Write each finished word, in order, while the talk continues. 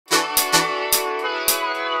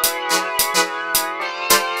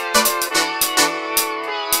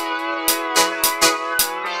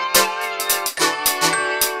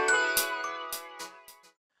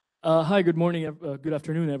Hi, good morning, good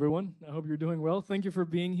afternoon, everyone. I hope you're doing well. Thank you for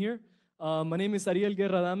being here. My name is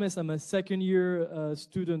Ariel. I'm a second-year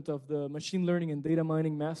student of the Machine Learning and Data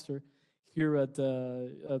Mining Master here at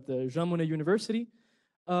the Jean Monnet University.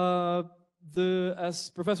 As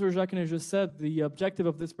Professor Jacqueline just said, the objective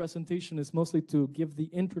of this presentation is mostly to give the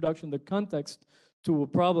introduction, the context to a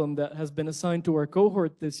problem that has been assigned to our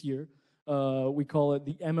cohort this year. We call it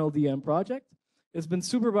the MLDM project. It's been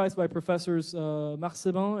supervised by Professors Marc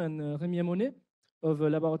Sebin and Rémi Monet of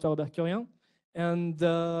Laboratoire d'Arcurien. And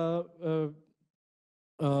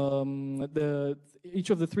each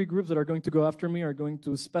of the three groups that are going to go after me are going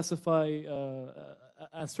to specify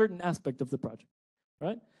a certain aspect of the project,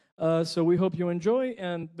 right? So we hope you enjoy.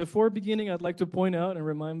 And before beginning, I'd like to point out and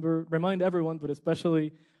remind everyone, but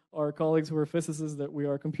especially our colleagues who are physicists, that we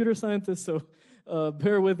are computer scientists. So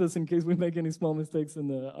bear with us in case we make any small mistakes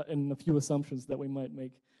in a few assumptions that we might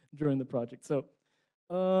make during the project. So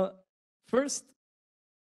first,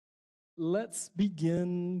 let's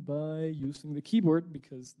begin by using the keyboard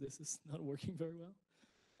because this is not working very well.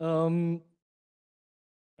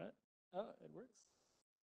 Right? It works.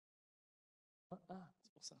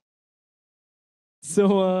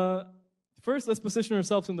 So first, let's position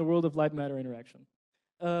ourselves in the world of light-matter interaction.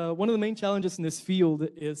 One of the main challenges in this field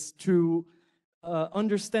is to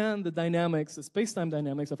understand the dynamics, the space-time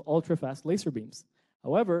dynamics of ultra-fast laser beams.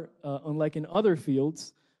 However, unlike in other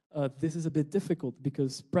fields, this is a bit difficult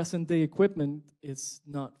because present-day equipment is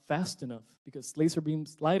not fast enough because laser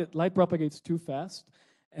beams, light propagates too fast,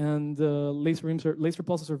 and laser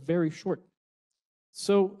pulses are very short.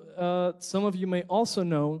 So some of you may also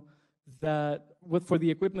know that for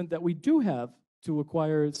the equipment that we do have to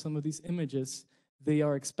acquire some of these images, they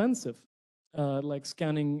are expensive, like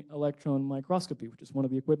scanning electron microscopy, which is one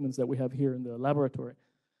of the equipments that we have here in the laboratory.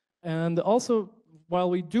 And also, while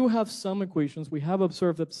we do have some equations, we have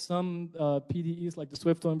observed that some PDEs, like the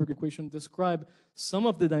Swift-Hohenberg equation, describe some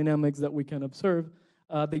of the dynamics that we can observe.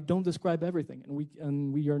 They don't describe everything,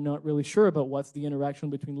 and we are not really sure about what's the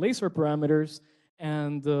interaction between laser parameters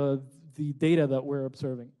and the data that we're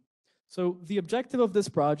observing. So the objective of this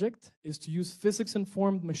project is to use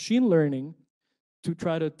physics-informed machine learning to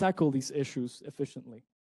try to tackle these issues efficiently.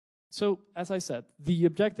 So, as I said, the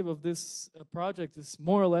objective of this project is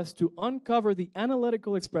more or less to uncover the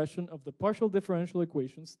analytical expression of the partial differential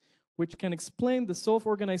equations, which can explain the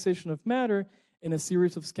self-organization of matter in a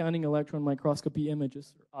series of scanning electron microscopy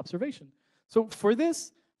images or observation. So for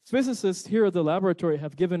this, physicists here at the laboratory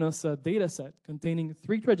have given us a data set containing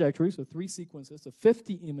 3 trajectories, so 3 sequences of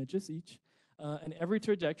 50 images each, and every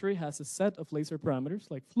trajectory has a set of laser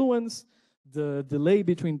parameters like fluence, the delay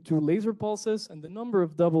between 2 laser pulses, and the number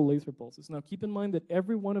of double laser pulses. Now keep in mind that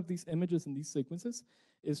every one of these images in these sequences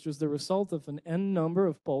is just the result of an n number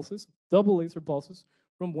of pulses, double laser pulses,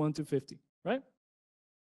 from 1 to 50, right?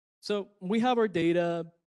 So we have our data.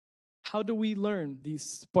 How do we learn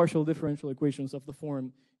these partial differential equations of the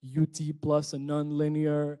form ut plus a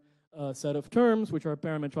nonlinear set of terms, which are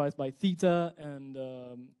parametrized by theta and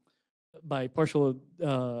by partial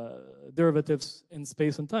derivatives in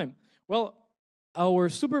space and time? Well, our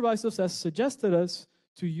supervisors have suggested us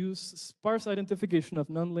to use sparse identification of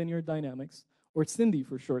nonlinear dynamics, or SINDI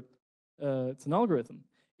for short. It's an algorithm.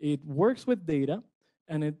 It works with data,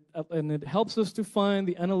 and it helps us to find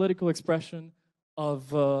the analytical expression of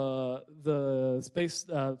the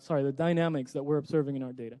dynamics that we're observing in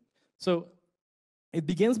our data. So it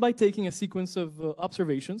begins by taking a sequence of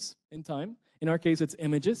observations in time. In our case, it's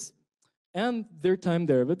images and their time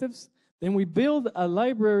derivatives. Then we build a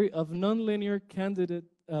library of nonlinear candidate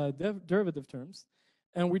derivative terms,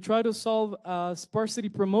 and we try to solve a sparsity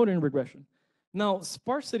promoting regression. Now,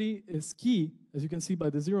 sparsity is key, as you can see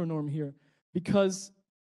by the zero norm here, because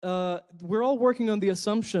we're all working on the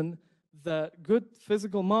assumption that good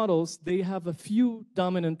physical models, they have a few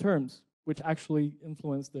dominant terms, which actually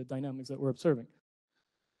influence the dynamics that we're observing.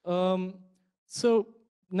 So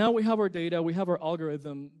now we have our data, we have our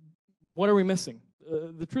algorithm. What are we missing?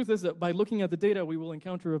 The truth is that by looking at the data, we will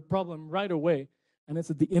encounter a problem right away, and it's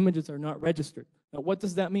that the images are not registered. Now, what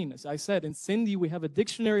does that mean? As I said, in SINDI, we have a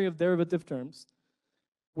dictionary of derivative terms,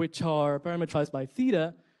 which are parametrized by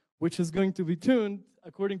theta, which is going to be tuned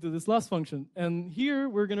according to this loss function. And here,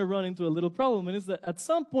 we're going to run into a little problem, and it's that at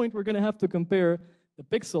some point, we're going to have to compare the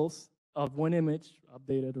pixels of one image,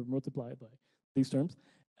 updated or multiplied by these terms,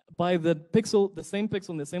 by the pixel, the same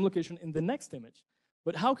pixel in the same location in the next image.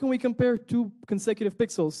 But how can we compare 2 consecutive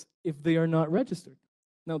pixels if they are not registered?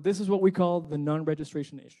 Now, this is what we call the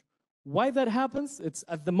non-registration issue. Why that happens? It's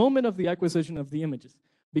at the moment of the acquisition of the images.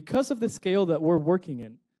 Because of the scale that we're working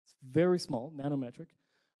in, it's very small, nanometric,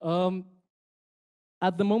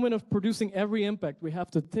 At the moment of producing every impact, we have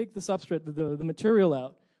to take the substrate, the material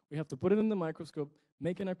out, we have to put it in the microscope,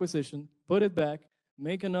 make an acquisition, put it back,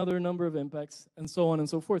 make another number of impacts, and so on and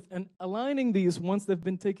so forth. And aligning these once they've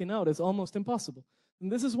been taken out is almost impossible.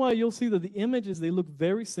 And this is why you'll see that the images, they look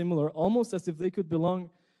very similar, almost as if they could belong,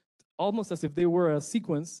 almost as if they were a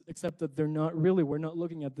sequence, except that they're not really, we're not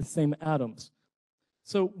looking at the same atoms.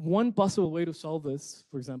 So one possible way to solve this,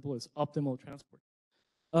 for example, is optimal transport.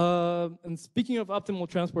 And speaking of optimal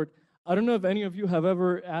transport, I don't know if any of you have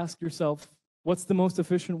ever asked yourself, what's the most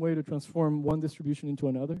efficient way to transform one distribution into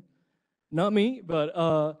another? Not me, but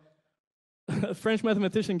a French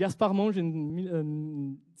mathematician, Gaspard Monge,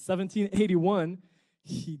 in 1781,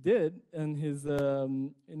 he did in his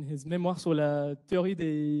Mémoire sur la théorie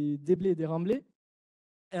des déblais et des remblais.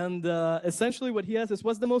 And essentially what he has is,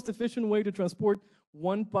 what's the most efficient way to transport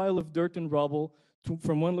one pile of dirt and rubble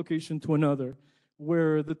from one location to another,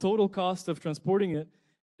 where the total cost of transporting it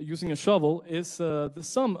using a shovel is the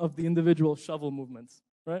sum of the individual shovel movements,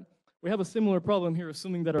 right? We have a similar problem here,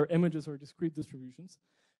 assuming that our images are discrete distributions.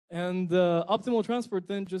 And optimal transport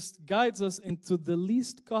then just guides us into the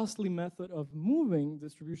least costly method of moving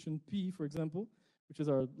distribution P, for example, which is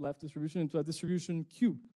our left distribution, into a distribution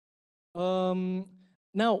Q.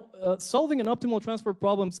 Now, solving an optimal transport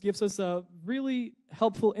problems gives us a really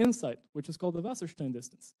helpful insight, which is called the Wasserstein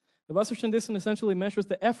distance. The Wasserstein distance essentially measures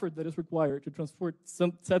the effort that is required to transport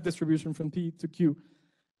some set distribution from P to Q.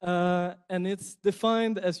 And it's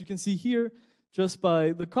defined, as you can see here, just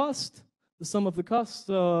by the cost, the sum of the costs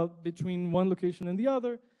between one location and the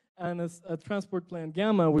other, and a transport plan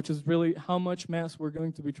gamma, which is really how much mass we're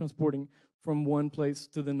going to be transporting from one place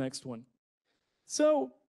to the next one.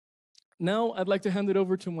 So now I'd like to hand it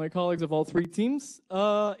over to my colleagues of all three teams.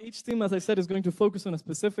 Each team, as I said, is going to focus on a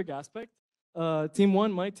specific aspect. Team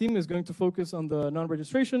 1, my team, is going to focus on the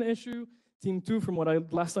non-registration issue. Team 2, from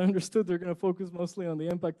what last I understood, they're going to focus mostly on the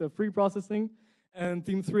impact of pre-processing. And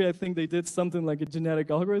Team 3, I think they did something like a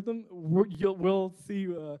genetic algorithm. We'll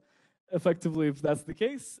see effectively if that's the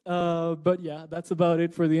case. But yeah, that's about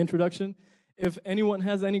it for the introduction. If anyone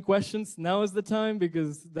has any questions, now is the time,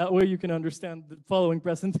 because that way you can understand the following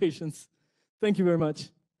presentations. Thank you very much.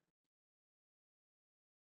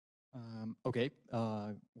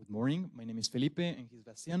 Good morning. My name is Felipe and he's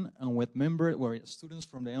Bastian. And we're students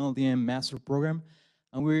from the MLDM Master Program.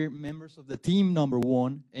 And we're members of the team number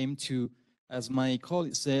 1, aim to, as my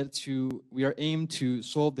colleague said, we are aimed to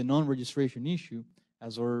solve the non-registration issue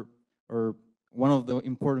as our one of the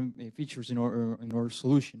important features in our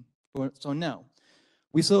solution. So now,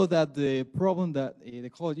 we saw that the problem that the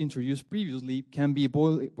college introduced previously can be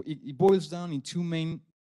it boils down in 2 main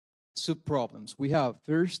sub-problems. We have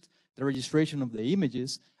first the registration of the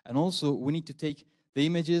images, and also we need to take the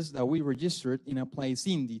images that we registered and apply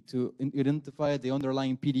SIMD to identify the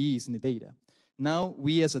underlying PDEs in the data. Now,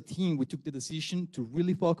 we as a team, we took the decision to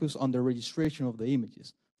really focus on the registration of the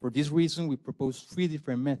images. For this reason, we proposed 3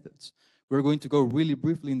 different methods. We're going to go really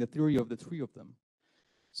briefly in the theory of the 3 of them.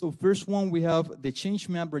 So first one, we have the change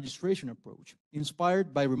map registration approach.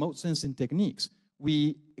 Inspired by remote sensing techniques,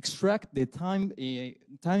 we extract the time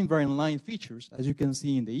invariant line features, as you can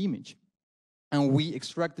see in the image. And we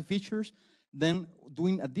extract the features, then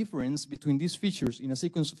doing a difference between these features in a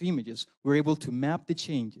sequence of images, we're able to map the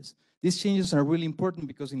changes. These changes are really important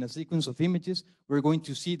because in a sequence of images, we're going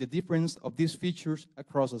to see the difference of these features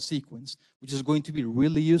across a sequence, which is going to be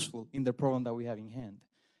really useful in the problem that we have in hand.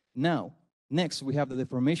 Now, next, we have the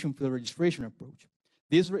deformation field registration approach.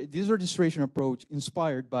 This registration approach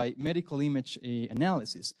inspired by medical image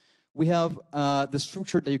analysis. We have the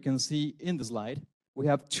structure that you can see in the slide. We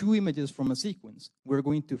have 2 images from a sequence. We're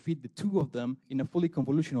going to feed the 2 of them in a fully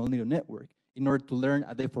convolutional neural network in order to learn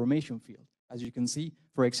a deformation field. As you can see,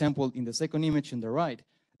 for example, in the second image on the right,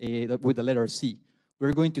 with the letter C,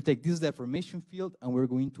 we're going to take this deformation field and we're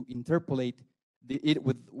going to interpolate it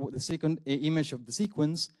with the second image of the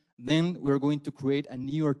sequence. Then we're going to create a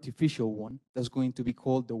new artificial one that's going to be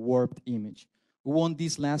called the warped image. We want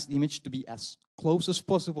this last image to be as close as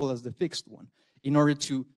possible as the fixed one in order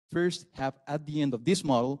to first have at the end of this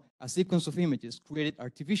model a sequence of images created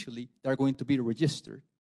artificially that are going to be registered.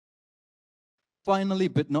 Finally,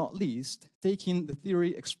 but not least, taking the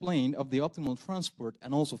theory explained of the optimal transport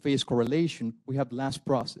and also phase correlation, we have the last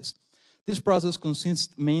process. This process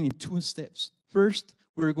consists mainly in 2 steps. First,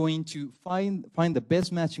 we're going to find the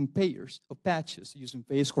best matching pairs of patches using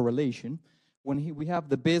phase correlation. When we have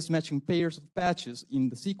the best matching pairs of patches in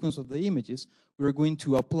the sequence of the images, we're going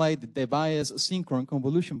to apply the bias synchron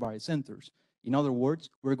convolution barycenters. In other words,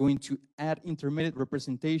 we're going to add intermediate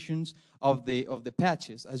representations of the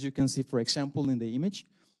patches, as you can see, for example, in the image.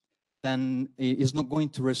 then it is not going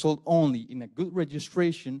to result only in a good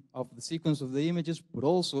registration of the sequence of the images, but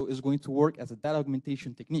also is going to work as a data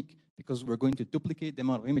augmentation technique, because we're going to duplicate the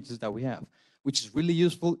amount of images that we have, which is really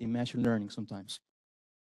useful in machine learning sometimes.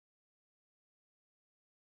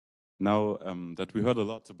 Now that we heard a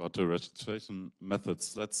lot about the registration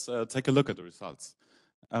methods, let's take a look at the results.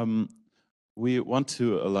 We want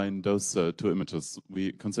to align those two images.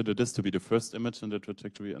 We consider this to be the first image in the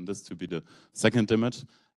trajectory and this to be the second image.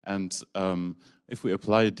 And if we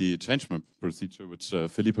apply the change map procedure, which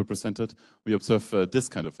Felipe presented, we observe this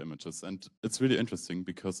kind of images. And it's really interesting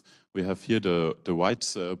because we have here the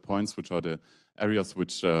white points, which are the areas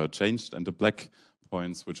which changed, and the black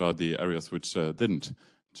points, which are the areas which didn't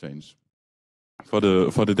change. For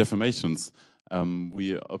the deformations,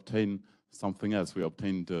 we obtain something else. We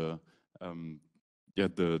obtain the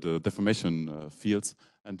deformation fields,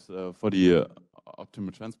 and for the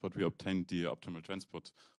optimal transport, we obtained the optimal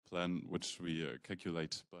transport plan, which we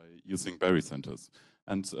calculate by using barycenters.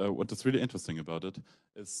 And what is really interesting about it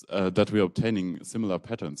is that we are obtaining similar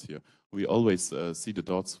patterns here. We always see the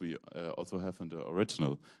dots we also have in the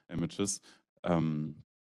original images.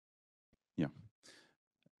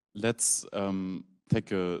 Let's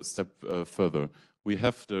take a step further. We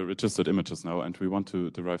have the registered images now, and we want to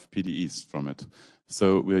derive PDEs from it.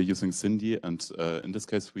 So we are using Cindy, and in this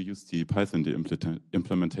case, we use the Python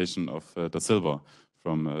implementation of Da Silva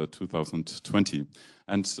from 2020.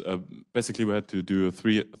 And basically, we had to do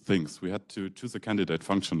three things. We had to choose a candidate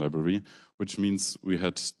function library, which means we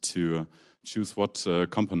had to choose what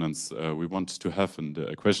components we want to have in the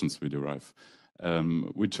equations we derive.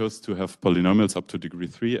 We chose to have polynomials up to degree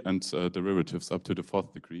 3 and derivatives up to the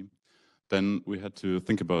 4th degree. Then we had to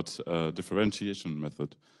think about differentiation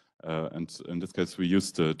method. And in this case, we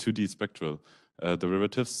used 2D spectral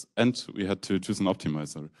derivatives, and we had to choose an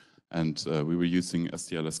optimizer. And we were using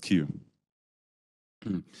STLSQ.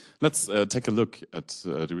 Let's take a look at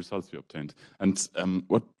the results we obtained. And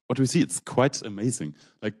what we see, it's quite amazing.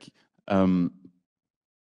 Like,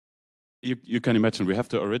 you can imagine we have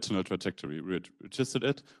the original trajectory. We registered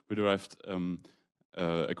it, we derived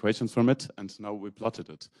equations from it, and now we plotted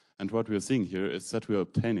it. And what we are seeing here is that we are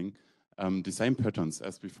obtaining the same patterns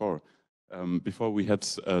as before. Before we had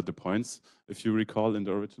the points, if you recall, in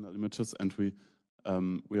the original images, and we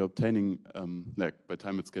are obtaining, like by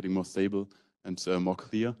time it's getting more stable and more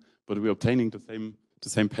clear, but we're obtaining the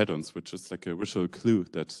same patterns, which is like a visual clue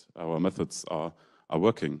that our methods are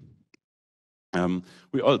working.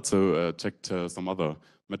 We also checked some other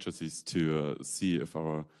matrices to see if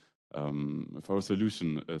our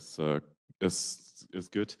solution is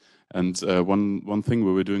good. And one thing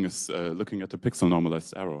we were doing is looking at the pixel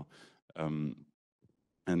normalized error.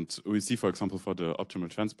 And we see, for example, for the optimal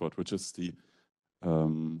transport, which is the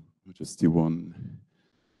one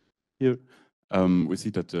here, we see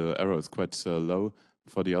that the error is quite low.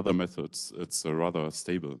 For the other methods, it's rather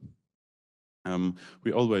stable.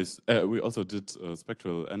 We also did a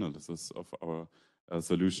spectral analysis of our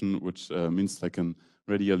solution, which means like an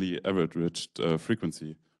radially averaged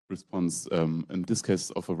frequency response, in this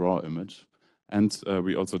case of a raw image. And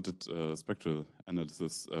we also did a spectral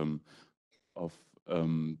analysis of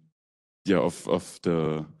the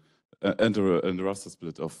and the raster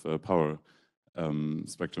split of power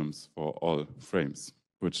spectrums for all frames,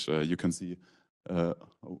 which you can see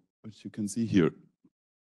here.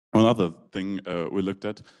 Another thing we looked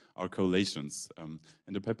at are correlations.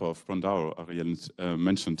 In the paper of Brandao, Ariel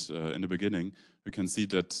mentioned in the beginning, we can see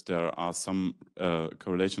that there are some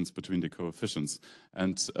correlations between the coefficients.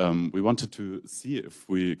 And we wanted to see if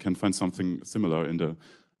we can find something similar in the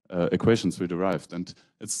equations we derived. And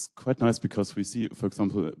it's quite nice because we see, for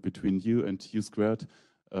example, between u and u squared,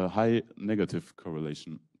 a high negative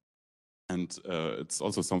correlation. And it's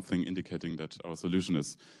also something indicating that our solution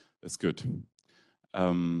is good.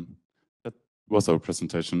 That was our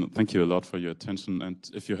presentation. Thank you a lot for your attention. And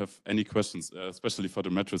if you have any questions, especially for the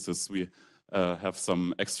matrices, we have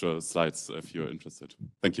some extra slides if you're interested.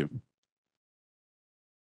 Thank you.